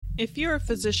If you're a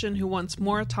physician who wants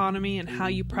more autonomy in how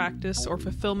you practice or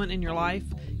fulfillment in your life,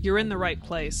 you're in the right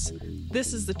place.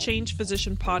 This is the Change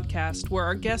Physician podcast, where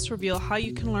our guests reveal how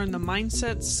you can learn the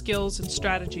mindsets, skills, and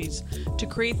strategies to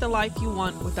create the life you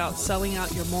want without selling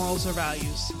out your morals or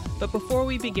values. But before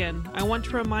we begin, I want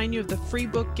to remind you of the free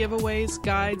book giveaways,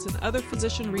 guides, and other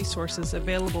physician resources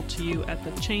available to you at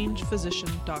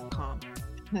thechangephysician.com.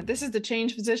 This is The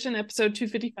Change Physician, episode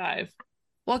 255.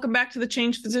 Welcome back to The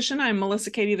Change Physician. I'm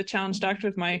Melissa Cady, the Challenge Doctor,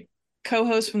 with my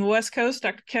co-host from the West Coast,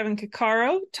 Dr. Kevin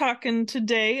Coccaro, talking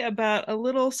today about a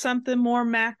little something more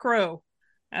macro,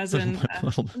 as in a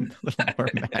little more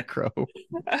macro.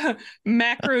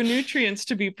 Macronutrients,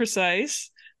 to be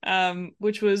precise,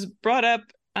 which was brought up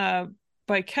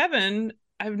by Kevin.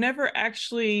 I've never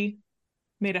actually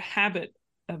made a habit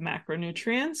of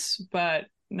macronutrients, but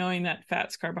knowing that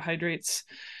fats, carbohydrates,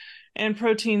 and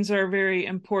proteins are very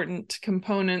important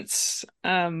components,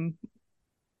 it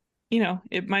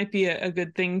might be a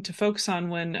good thing to focus on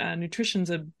when nutrition's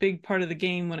a big part of the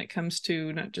game when it comes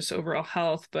to not just overall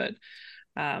health, but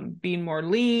being more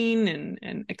lean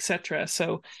and etc.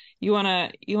 So you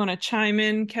wanna chime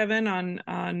in, Kevin,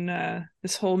 on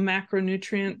this whole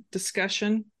macronutrient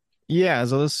discussion? Yeah,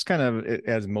 so this is kind of,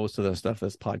 as most of the stuff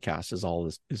this podcast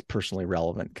is personally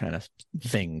relevant kind of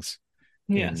things.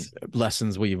 Yes. And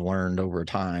lessons we've learned over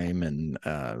time, and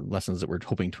lessons that we're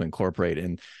hoping to incorporate.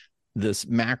 And this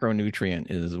macronutrient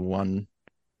is one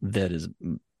that is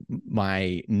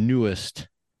my newest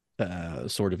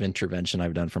sort of intervention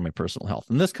I've done for my personal health.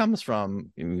 And this comes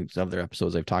from other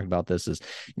episodes I've talked about. This is,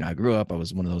 I grew up, I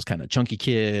was one of those kind of chunky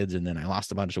kids, and then I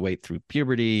lost a bunch of weight through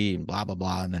puberty and blah, blah,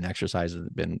 blah. And then exercise has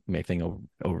been my thing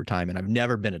over time. And I've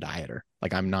never been a dieter.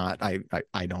 Like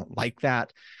I don't like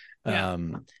that. Yeah.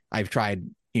 I've tried,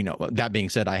 that being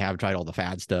said, I have tried all the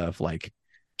fad stuff like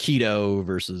keto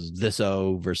versus this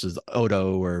versus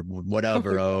Odo or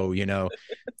whatever.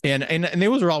 And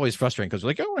those were always frustrating because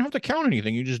like, I don't have to count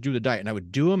anything. You just do the diet. And I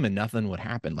would do them and nothing would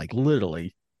happen. Like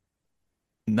literally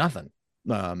nothing.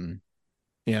 So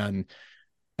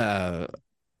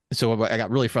I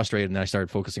got really frustrated, and then I started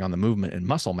focusing on the movement and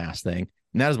muscle mass thing.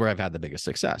 And that is where I've had the biggest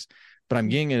success. But I'm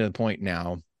getting to the point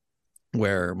now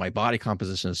where my body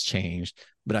composition has changed,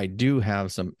 but I do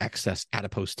have some excess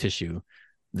adipose tissue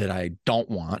that I don't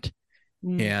want.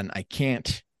 And I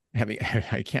can't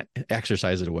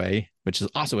exercise it away, which is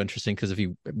also interesting because if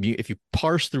you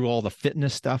parse through all the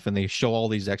fitness stuff and they show all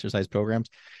these exercise programs,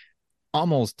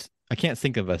 I can't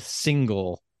think of a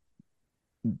single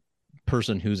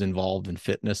person who's involved in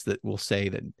fitness that will say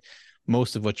that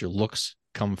most of what your looks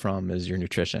come from is your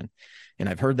nutrition. And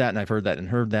I've heard that, and I've heard that, and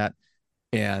heard that.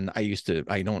 And I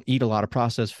don't eat a lot of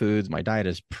processed foods. My diet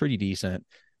is pretty decent.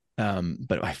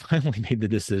 But I finally made the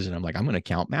decision. I'm like, I'm going to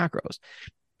count macros.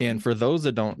 And for those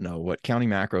that don't know what counting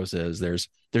macros is, there's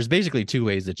basically two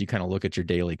ways that you kind of look at your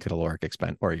daily caloric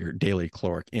expense or your daily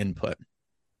caloric input.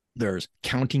 There's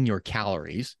counting your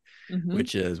calories,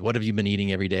 which is what have you been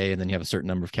eating every day? And then you have a certain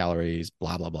number of calories,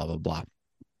 blah, blah, blah, blah, blah.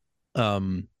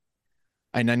 And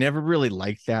I never really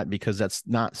liked that because that's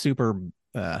not super,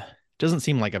 doesn't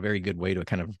seem like a very good way to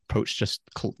kind of approach just,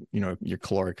 your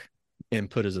caloric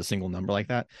input as a single number like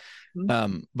that.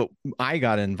 But I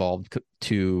got involved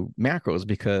to macros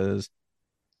because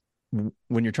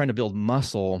when you're trying to build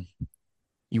muscle,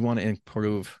 you want to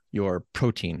improve your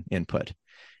protein input.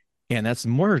 And that's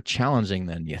more challenging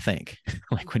than you think.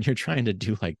 Like when you're trying to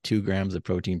do like 2 grams of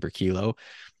protein per kilo,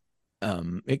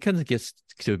 it kind of gets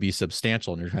to be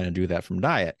substantial, and you're trying to do that from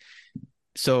diet.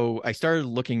 So I started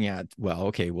looking at,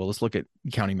 let's look at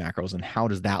counting macros and how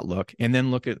does that look? And then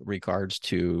look at regards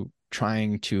to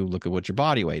trying to look at what your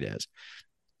body weight is.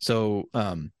 So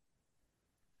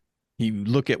you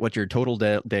look at what your total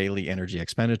daily energy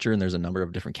expenditure, and there's a number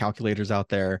of different calculators out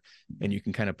there, and you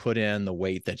can kind of put in the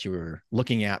weight that you were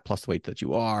looking at plus the weight that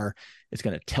you are. It's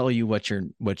going to tell you what your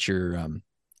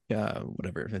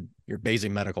your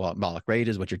basic metabolic rate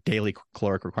is, what your daily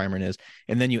caloric requirement is.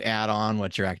 And then you add on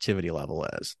what your activity level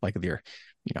is. Like if you're,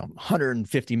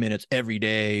 150 minutes every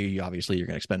day, obviously you're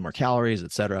going to expend more calories,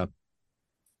 et cetera.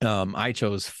 I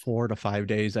chose 4 to 5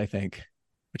 days, I think,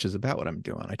 which is about what I'm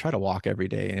doing. I try to walk every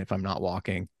day. And if I'm not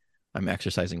walking, I'm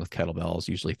exercising with kettlebells,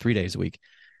 usually 3 days a week.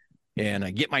 And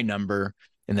I get my number,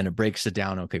 and then it breaks it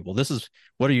down. Okay, well, this is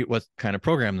what kind of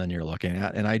program then you're looking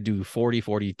at? And I do 40,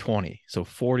 40, 20. So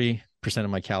 40% of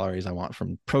my calories I want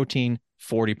from protein,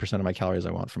 40% of my calories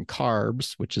I want from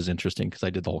carbs, which is interesting because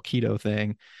I did the whole keto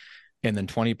thing. And then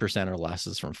 20% or less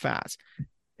is from fats.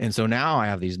 And so now I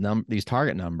have these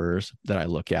target numbers that I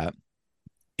look at.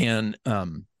 And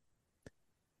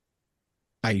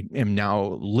I am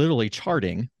now literally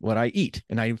charting what I eat.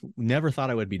 And I never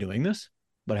thought I would be doing this,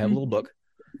 but I have a little book.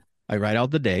 I write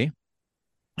out the day.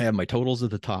 I have my totals at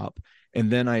the top.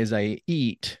 And then as I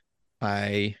eat,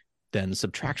 I then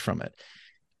subtract from it.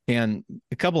 And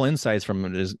a couple insights from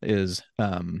it is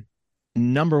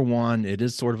number one, it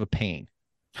is sort of a pain.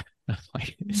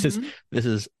 Like, this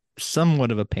is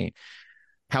somewhat of a pain.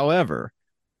 However,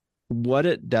 what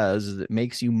it does is it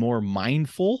makes you more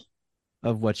mindful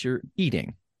of what you're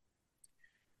eating.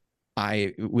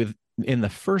 In the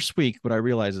first week, what I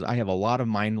realized is I have a lot of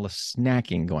mindless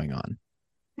snacking going on.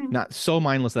 Not so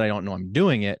mindless that I don't know I'm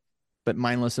doing it, but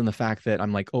mindless in the fact that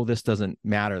I'm like, oh, this doesn't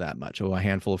matter that much. Oh, a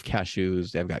handful of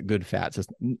cashews, they've got good fats.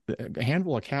 A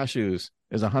handful of cashews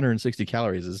is 160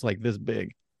 calories. It's like this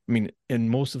big. I mean, and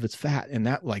most of it's fat, and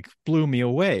that like blew me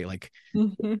away. Like,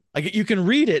 like you can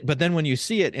read it, but then when you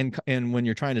see it, and when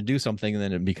you're trying to do something,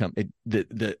 then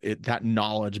that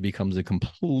knowledge becomes a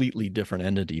completely different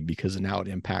entity, because now it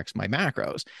impacts my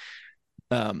macros.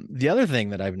 The other thing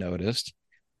that I've noticed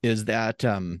is that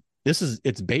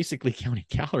it's basically counting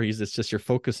calories. It's just you're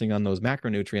focusing on those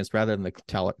macronutrients rather than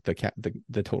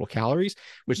the total calories,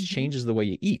 which changes the way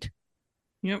you eat.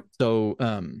 Yep. So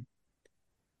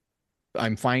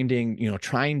I'm finding,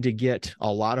 trying to get a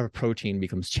lot of protein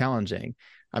becomes challenging.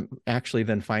 I'm actually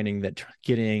then finding that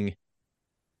getting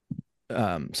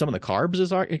some of the carbs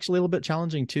is actually a little bit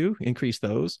challenging too. Increase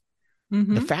those.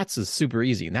 The fats is super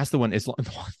easy, and that's the one.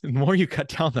 The more you cut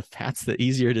down the fats, the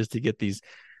easier it is to get these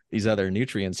other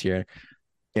nutrients here.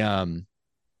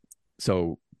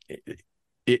 So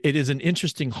it is an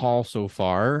interesting haul so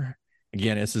far.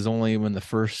 Again, this is only when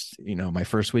my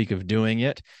first week of doing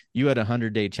it. You had a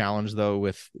 100-day challenge though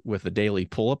with a daily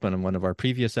pull-up in one of our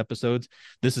previous episodes.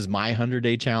 This is my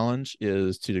 100-day challenge,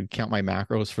 is to count my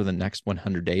macros for the next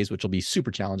 100 days, which will be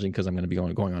super challenging because I'm going to be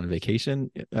going on a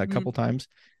vacation a couple times.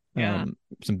 Yeah.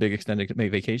 Some big extended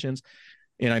vacations.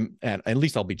 And at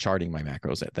least I'll be charting my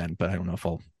macros then, but I don't know if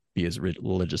I'll be as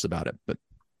religious about it. But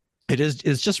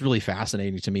it's just really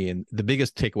fascinating to me. And the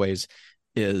biggest takeaways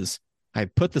is I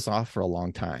put this off for a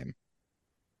long time,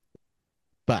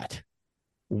 but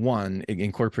one, it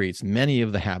incorporates many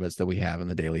of the habits that we have in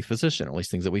the Daily Physician, or at least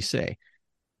things that we say.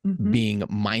 Being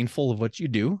mindful of what you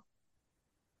do,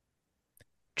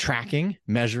 tracking,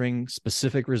 measuring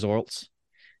specific results.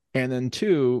 And then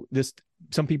two,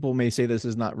 some people may say this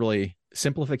is not really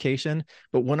simplification,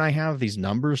 but when I have these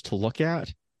numbers to look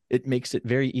at, it makes it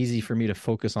very easy for me to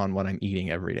focus on what I'm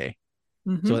eating every day.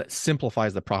 So that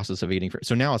simplifies the process of eating.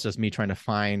 So now it's just me trying to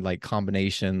find like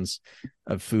combinations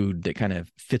of food that kind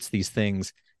of fits these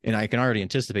things. And I can already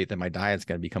anticipate that my diet's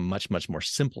going to become much, much more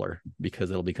simpler,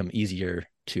 because it'll become easier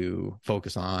to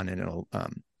focus on. And I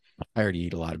already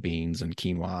eat a lot of beans and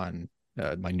quinoa,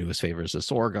 and my newest favorite is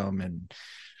sorghum, and,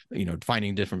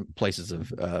 finding different places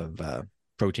of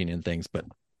protein in things. But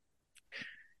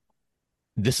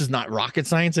this is not rocket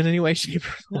science in any way, shape,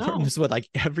 or form. This is what like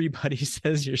everybody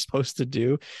says you're supposed to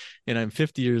do. And I'm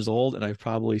 50 years old, and I've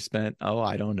probably spent,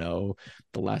 I don't know,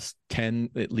 the last 10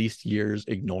 at least years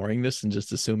ignoring this and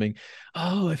just assuming,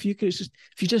 if you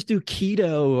just do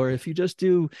keto, or if you just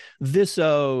do this,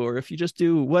 or if you just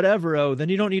do whatever, then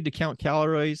you don't need to count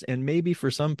calories. And maybe for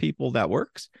some people that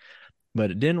works,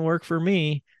 but it didn't work for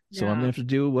me. So I'm going to have to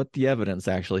do what the evidence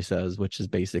actually says, which is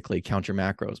basically count your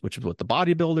macros, which is what the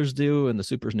bodybuilders do and the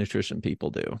super nutrition people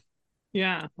do.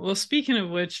 Yeah. Well, speaking of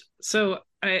which, so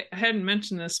I hadn't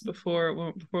mentioned this before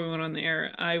we went on the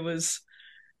air. I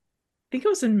think I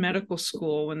was in medical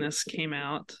school when this came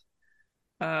out,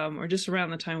 or just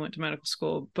around the time I went to medical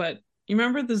school. But you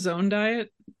remember the Zone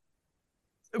diet?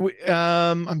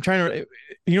 I'm trying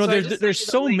to, there's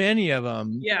so many of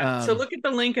them. Yeah. So look at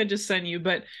the link I just sent you,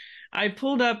 but I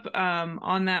pulled up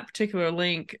on that particular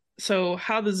link. So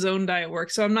how the Zone diet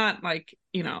works. So I'm not like,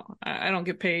 I don't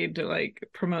get paid to like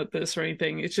promote this or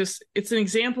anything. It's an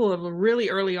example of a really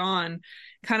early on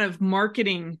kind of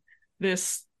marketing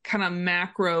this kind of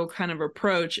macro kind of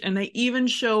approach. And they even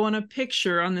show on a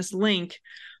picture on this link,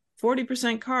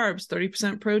 40% carbs,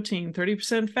 30% protein,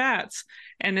 30% fats.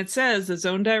 And it says the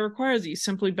Zone diet requires that you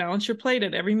simply balance your plate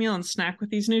at every meal and snack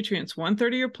with these nutrients. 1/3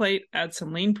 of your plate, add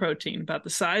some lean protein, about the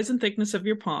size and thickness of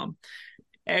your palm.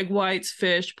 Egg whites,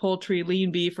 fish, poultry,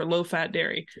 lean beef, or low-fat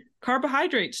dairy.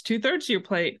 Carbohydrates, 2/3 of your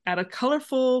plate. Add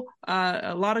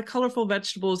a lot of colorful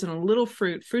vegetables and a little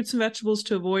fruit. Fruits and vegetables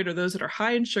to avoid are those that are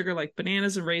high in sugar, like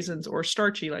bananas and raisins, or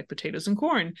starchy, like potatoes and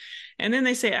corn. And then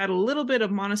they say add a little bit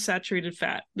of monosaturated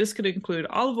fat. This could include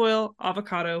olive oil,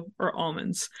 avocado, or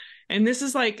almonds. And this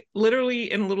is like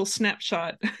literally in a little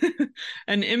snapshot,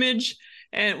 an image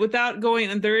And without going,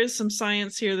 and there is some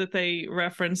science here that they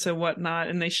reference and whatnot,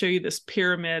 and they show you this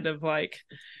pyramid of like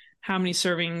how many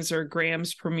servings or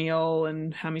grams per meal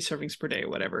and how many servings per day or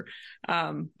whatever.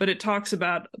 But it talks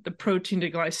about the protein to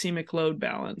glycemic load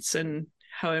balance and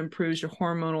how it improves your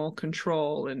hormonal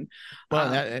control. And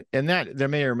that there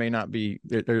may or may not be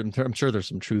I'm sure there's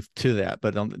some truth to that,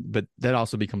 but that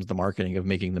also becomes the marketing of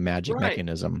making the magic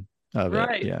mechanism of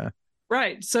it. Yeah.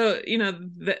 Right. So,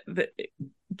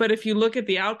 but if you look at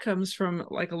the outcomes from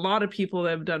like a lot of people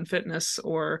that have done fitness,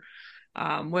 or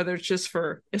whether it's just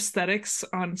for aesthetics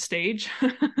on stage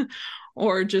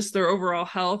or just their overall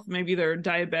health, maybe they're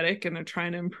diabetic and they're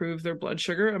trying to improve their blood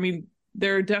sugar. I mean,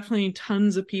 there are definitely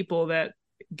tons of people that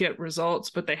get results,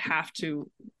 but they have to,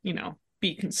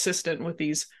 be consistent with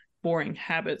these boring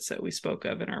habits that we spoke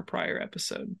of in our prior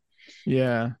episode.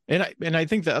 Yeah. And I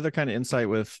think the other kind of insight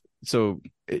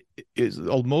is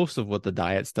most of what the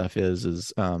diet stuff is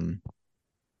it's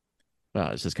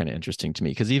just kind of interesting to me,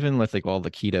 because even with like all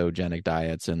the ketogenic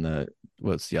diets and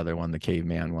what's the other one, the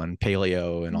caveman one,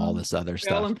 paleo and all this other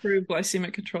stuff, all improve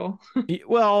glycemic control.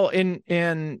 Well, and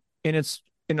it's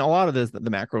in a lot of this, the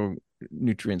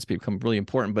macronutrients become really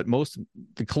important, but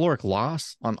the caloric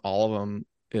loss on all of them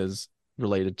is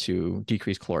related to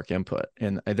decreased caloric input.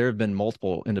 And there have been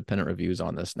multiple independent reviews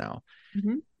on this now.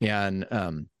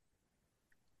 Mm-hmm.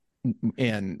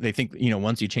 And they think,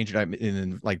 once you change it,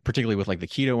 and like particularly with like the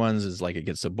keto ones, is like it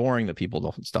gets so boring that people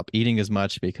don't stop eating as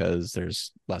much because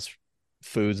there's less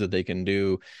foods that they can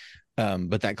do.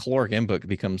 But that caloric input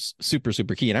becomes super,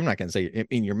 super key. And I'm not going to say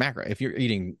in your macro, if you're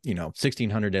eating,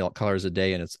 1,600 calories a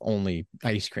day and it's only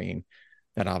ice cream,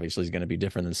 that obviously is going to be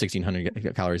different than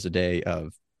 1,600 calories a day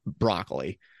of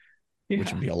broccoli,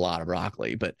 which would be a lot of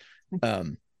broccoli. But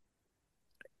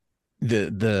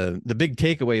the big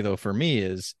takeaway though for me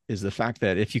is the fact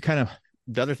that if you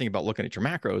the other thing about looking at your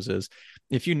macros is,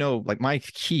 if like my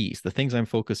keys, the things I'm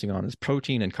focusing on is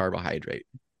protein and carbohydrate,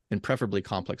 and preferably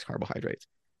complex carbohydrates.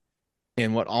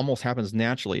 And what almost happens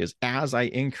naturally is as I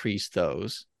increase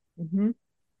those, mm-hmm.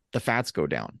 the fats go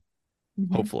down.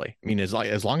 Mm-hmm. Hopefully. I mean, as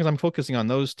long as I'm focusing on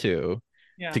those two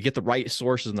to get the right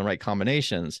sources and the right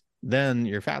combinations, then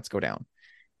your fats go down.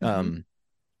 Mm-hmm.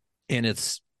 And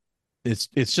it's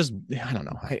just, I don't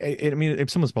know. I mean, if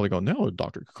someone's probably going, no,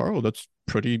 Dr. Carl, that's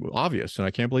pretty obvious, and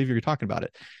I can't believe you're talking about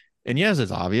it. And yes,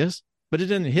 it's obvious, but it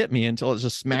didn't hit me until it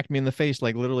just smacked me in the face,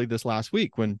 like literally this last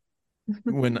week when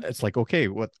it's like, okay,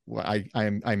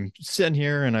 I'm sitting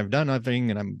here and I've done nothing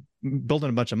and I'm building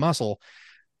a bunch of muscle.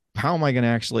 How am I going to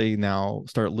actually now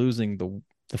start losing the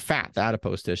fat, the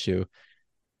adipose tissue?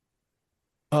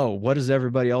 Oh, what does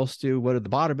everybody else do? What do the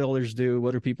bodybuilders do?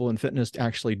 What do people in fitness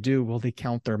actually do? Well, they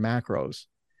count their macros.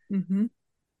 Mm-hmm.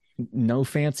 No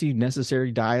fancy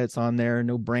necessary diets on there,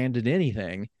 no branded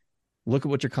anything. Look at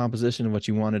what your composition and what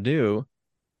you want to do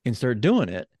and start doing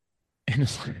it. And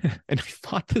it's like, and I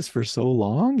thought this for so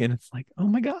long, and it's like, oh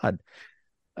my God.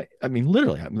 I mean,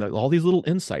 literally, all these little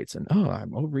insights, and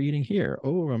I'm overeating here.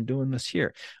 Oh, I'm doing this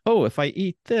here. Oh, if I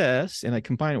eat this and I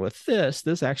combine it with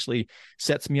this actually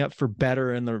sets me up for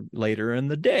better later in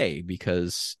the day,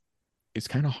 because it's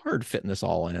kind of hard fitting this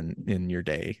all in your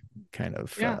day, kind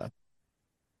of. And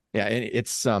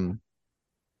it's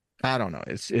I don't know.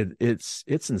 It's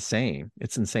insane.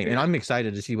 It's insane, and I'm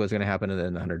excited to see what's going to happen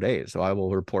in 100 days. So I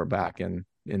will report back in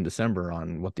December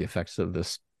on what the effects of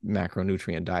this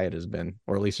macronutrient diet has been,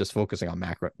 or at least just focusing on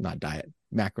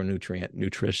macronutrient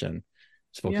nutrition,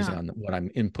 just focusing on what I'm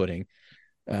inputting,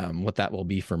 what that will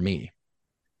be for me.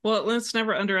 Well, let's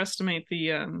never underestimate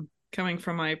the coming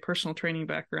from my personal training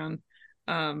background,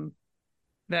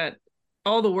 that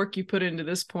all the work you put into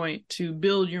this point to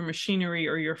build your machinery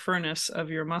or your furnace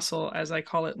of your muscle, as I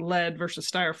call it, lead versus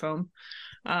styrofoam,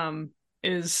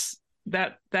 is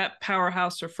that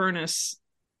powerhouse or furnace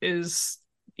is,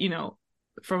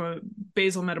 from a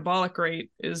basal metabolic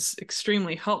rate, is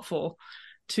extremely helpful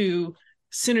to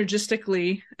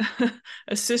synergistically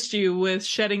assist you with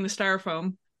shedding the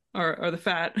styrofoam or the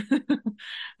fat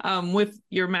with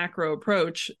your macro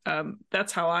approach.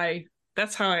 That's how I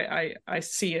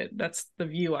see it. That's the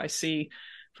view I see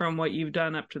from what you've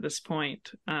done up to this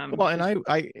point. Well,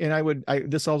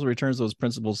 and this also returns those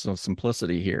principles of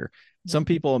simplicity here. Some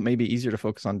people, it may be easier to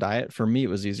focus on diet. For me, it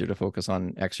was easier to focus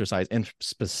on exercise, and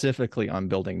specifically on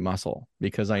building muscle,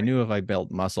 because I knew if I built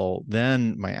muscle,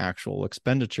 then my actual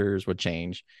expenditures would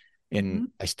change. And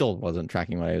I still wasn't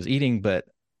tracking what I was eating, but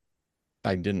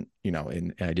I didn't,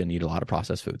 and I didn't eat a lot of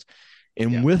processed foods.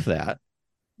 And with that,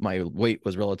 my weight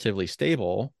was relatively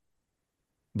stable,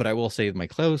 but I will say my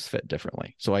clothes fit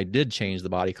differently. So I did change the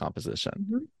body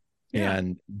composition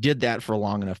and did that for a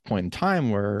long enough point in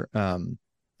time where,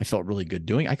 I felt really good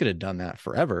doing. I could have done that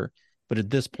forever, but at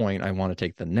this point, I want to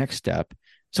take the next step.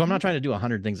 So I'm not trying to do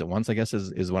 100 things at once, I guess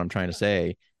is what I'm trying to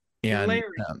say. And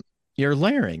you're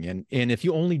layering, and if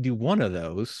you only do one of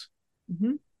those,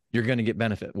 you're going to get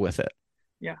benefit with it.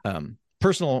 Yeah.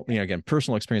 Personal, again,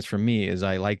 personal experience for me is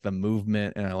I like the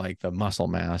movement and I like the muscle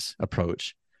mass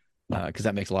approach, because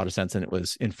that makes a lot of sense.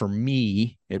 And for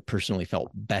me, it personally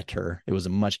felt better. It was a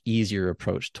much easier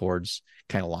approach towards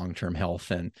kind of long-term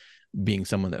health and being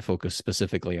someone that focused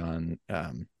specifically on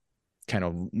kind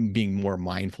of being more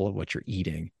mindful of what you're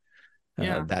eating.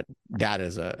 That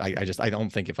is I don't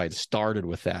think if I'd started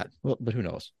with that, well, but who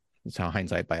knows? It's how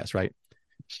hindsight bias, right?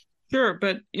 Sure,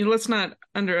 but let's not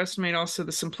underestimate also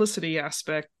the simplicity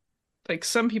aspect. Like,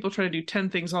 some people try to do 10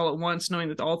 things all at once, knowing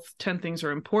that all 10 things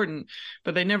are important,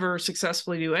 but they never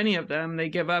successfully do any of them. They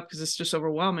give up because it's just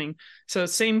overwhelming. So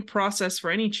same process for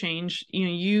any change.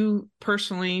 You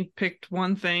personally picked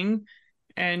one thing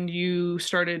and you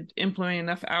started implementing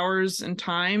enough hours and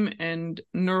time and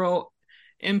neural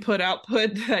input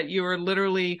output that you were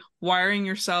literally wiring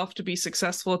yourself to be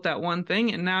successful at that one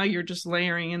thing. And now you're just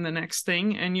layering in the next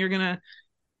thing, and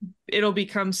it'll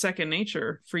become second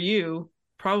nature for you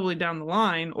probably down the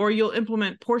line, or you'll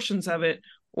implement portions of it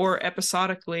or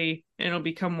episodically, and it'll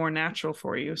become more natural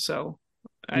for you. So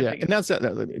and that's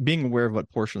being aware of what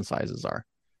portion sizes are.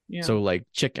 Yeah. So like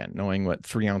chicken, knowing what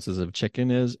 3 ounces of chicken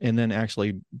is, and then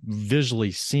actually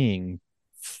visually seeing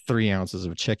 3 ounces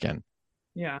of chicken.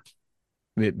 Yeah.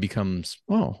 It becomes,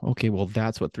 oh, okay, well,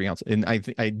 that's what 3 ounces. And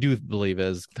I do believe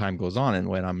as time goes on, and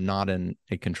when I'm not in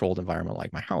a controlled environment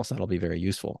like my house, that'll be very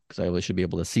useful, because I really should be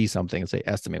able to see something and say,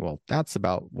 estimate, well, that's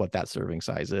about what that serving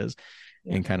size is,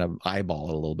 and kind of eyeball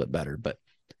it a little bit better. But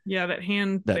that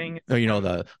hand thing,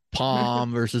 the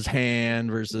palm versus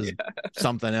hand versus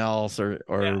something else or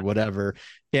whatever.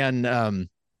 And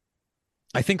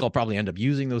I think I'll probably end up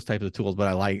using those types of tools, but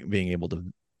I like being able to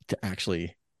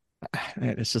actually,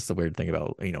 it's just the weird thing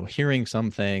about, hearing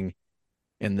something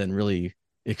and then really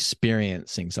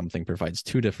experiencing something provides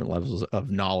two different levels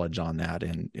of knowledge on that.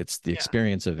 And it's the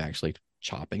experience of actually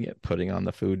chopping it, putting on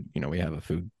the food. We have a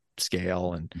food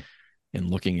scale, and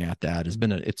looking at that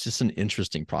it's just an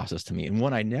interesting process to me, and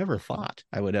one I never thought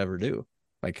I would ever do.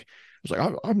 Like, I was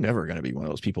like, I'm never going to be one of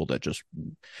those people that just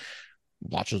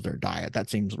watches their diet. That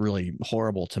seems really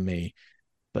horrible to me.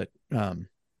 But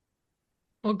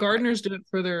well, gardeners do it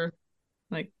for their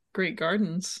great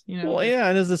gardens, Well, yeah,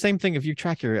 and it's the same thing if you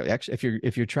track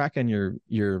if you're tracking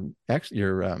your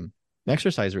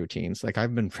exercise routines. Like,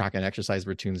 I've been tracking exercise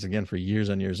routines again for years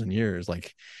and years and years.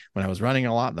 Like, when I was running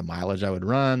a lot, the mileage I would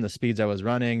run, the speeds I was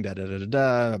running,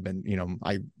 I've been,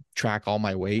 I track all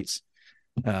my weights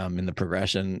in the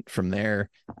progression from there.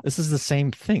 This is the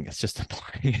same thing. It's just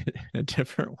applying it in a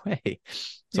different way.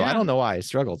 So I don't know why I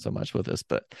struggled so much with this,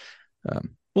 but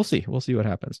we'll see what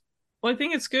happens. Well, I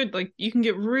think it's good. Like, you can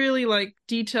get really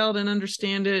detailed and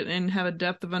understand it and have a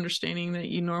depth of understanding that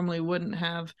you normally wouldn't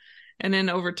have. And then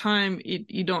over time,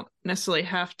 you don't necessarily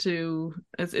have to,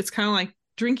 it's kind of like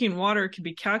drinking water can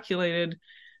be calculated,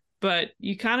 but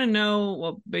you kind of know,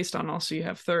 well, based on also you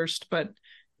have thirst, but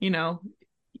you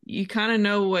kind of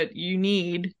know what you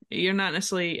need. You're not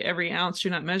necessarily every ounce,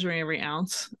 you're not measuring every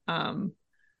ounce.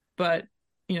 But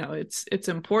it's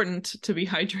important to be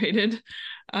hydrated.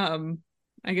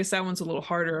 I guess that one's a little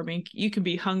harder. I mean, you can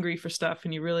be hungry for stuff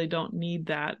and you really don't need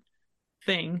that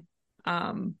thing.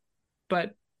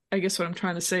 But I guess what I'm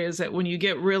trying to say is that when you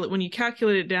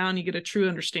calculate it down, you get a true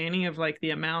understanding of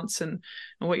the amounts and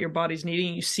what your body's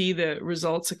needing. You see the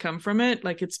results that come from it.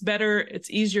 It's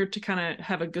easier to kind of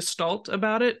have a gestalt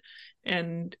about it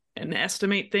and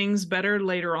estimate things better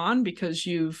later on, because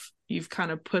you've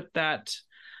kind of put that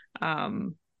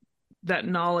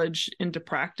knowledge into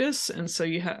practice. And so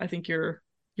I think you're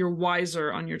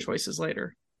wiser on your choices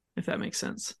later, if that makes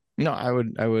sense. No, I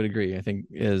would agree. I think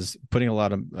is putting a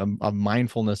lot of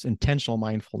mindfulness, intentional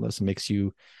mindfulness, makes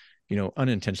you,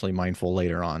 unintentionally mindful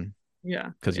later on. Yeah.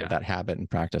 Because you have that habit and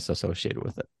practice associated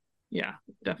with it. Yeah,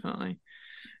 definitely.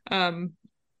 Well,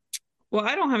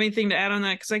 I don't have anything to add on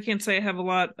that, because I can't say I have a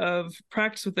lot of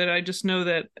practice with it. I just know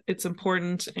that it's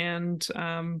important, and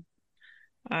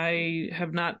I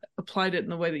have not applied it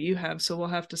in the way that you have. So we'll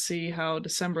have to see how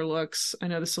December looks. I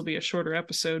know this will be a shorter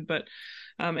episode, but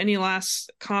any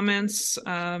last comments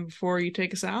before you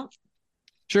take us out?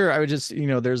 Sure. I would just,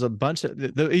 there's a bunch of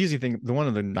the easy thing. One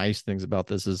of the nice things about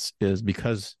this is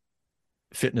because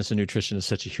fitness and nutrition is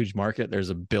such a huge market. There's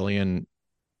a billion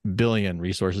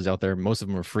resources out there. Most of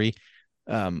them are free.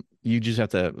 You just have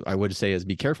to, I would say, is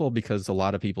be careful, because a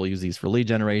lot of people use these for lead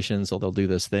generation. So they'll do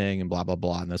this thing and blah, blah,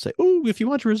 blah. And they'll say, oh, if you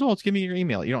want your results, give me your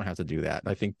email. You don't have to do that.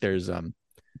 I think there's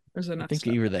There's enough I think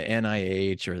stuff. either the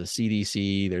NIH or the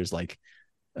CDC, there's like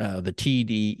the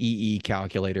TDEE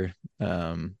calculator,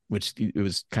 which it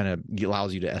was kind of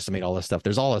allows you to estimate all this stuff.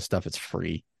 There's all this stuff. It's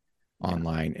free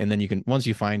online. And then you can, once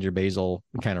you find your basal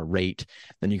kind of rate,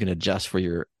 then you can adjust for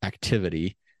your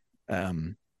activity.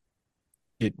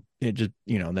 It just,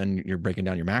 you know, then you're breaking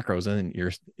down your macros and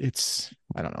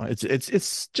I don't know.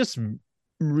 It's just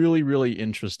really, really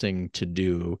interesting to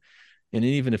do. And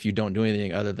even if you don't do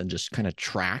anything other than just kind of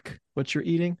track what you're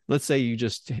eating, let's say you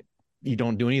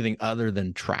don't do anything other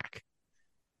than track.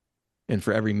 And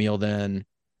for every meal, then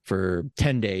for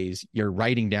 10 days, you're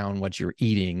writing down what you're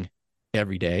eating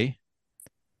every day.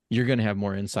 You're going to have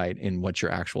more insight in what your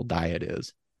actual diet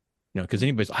is. You know, because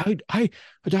anybody's, I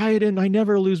diet and I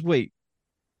never lose weight.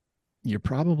 You're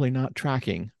probably not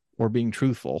tracking or being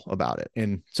truthful about it.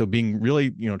 And so being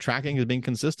really, you know, tracking is being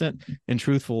consistent, and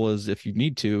truthful is, if you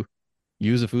need to,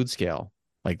 use a food scale,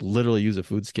 like literally use a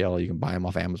food scale. You can buy them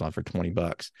off Amazon for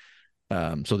 $20,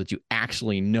 so that you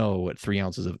actually know what 3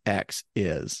 ounces of X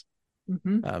is,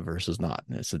 versus not.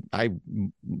 And I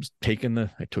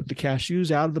took the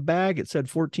cashews out of the bag. It said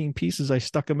 14 pieces. I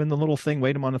stuck them in the little thing,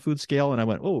 weighed them on the food scale, and I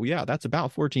went, oh yeah, that's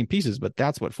about 14 pieces, but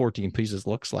that's what 14 pieces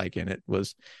looks like. And it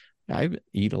was, I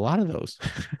eat a lot of those.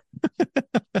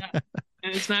 Yeah.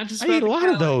 And it's not just I eat a lot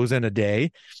of those in a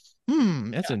day.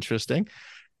 That's interesting.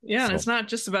 Yeah, and it's not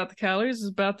just about the calories; it's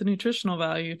about the nutritional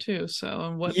value too. So,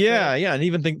 and what? And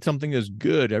even think something is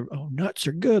good. Oh, nuts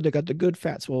are good. They got the good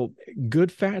fats. Well,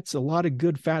 good fats. A lot of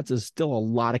good fats is still a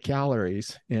lot of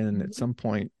calories, and at some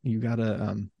point, you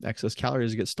gotta excess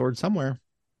calories get stored somewhere.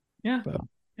 Yeah. But,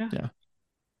 yeah.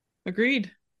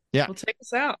 Agreed. Yeah. Well, take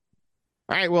us out.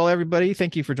 All right. Well, everybody,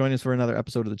 thank you for joining us for another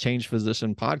episode of the Change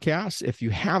Physician podcast. If you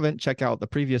haven't, check out the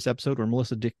previous episode where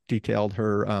Melissa detailed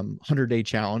her 100-day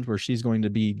challenge, where she's going to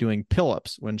be doing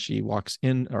pull-ups when she walks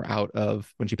in or out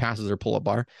of, when she passes her pull-up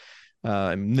bar.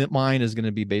 Mine is going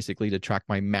to be basically to track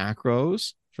my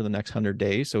macros for the next 100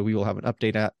 days. So we will have an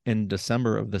update in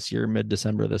December of this year,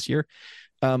 mid-December of this year.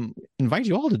 Invite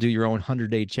you all to do your own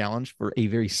 100-day challenge for a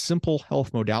very simple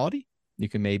health modality. You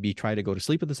can maybe try to go to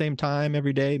sleep at the same time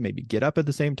every day, maybe get up at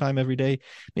the same time every day,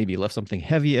 maybe lift something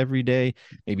heavy every day,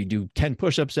 maybe do 10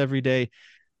 push-ups every day.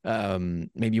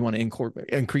 Maybe you want to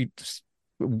increase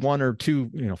 1 or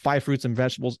 2, 5 fruits and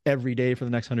vegetables every day for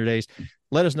the next 100 days.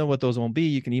 Let us know what those will be.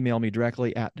 You can email me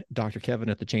directly at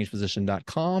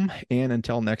drkevin@thechangephysician.com. And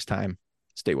until next time,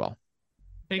 stay well.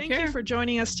 Thank you for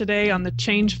joining us today on the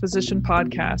Change Physician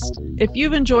podcast. If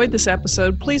you've enjoyed this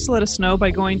episode, please let us know by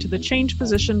going to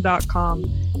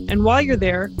thechangephysician.com. And while you're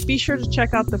there, be sure to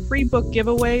check out the free book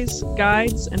giveaways,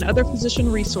 guides, and other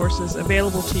physician resources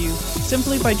available to you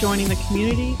simply by joining the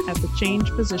community at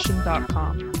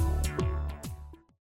thechangephysician.com.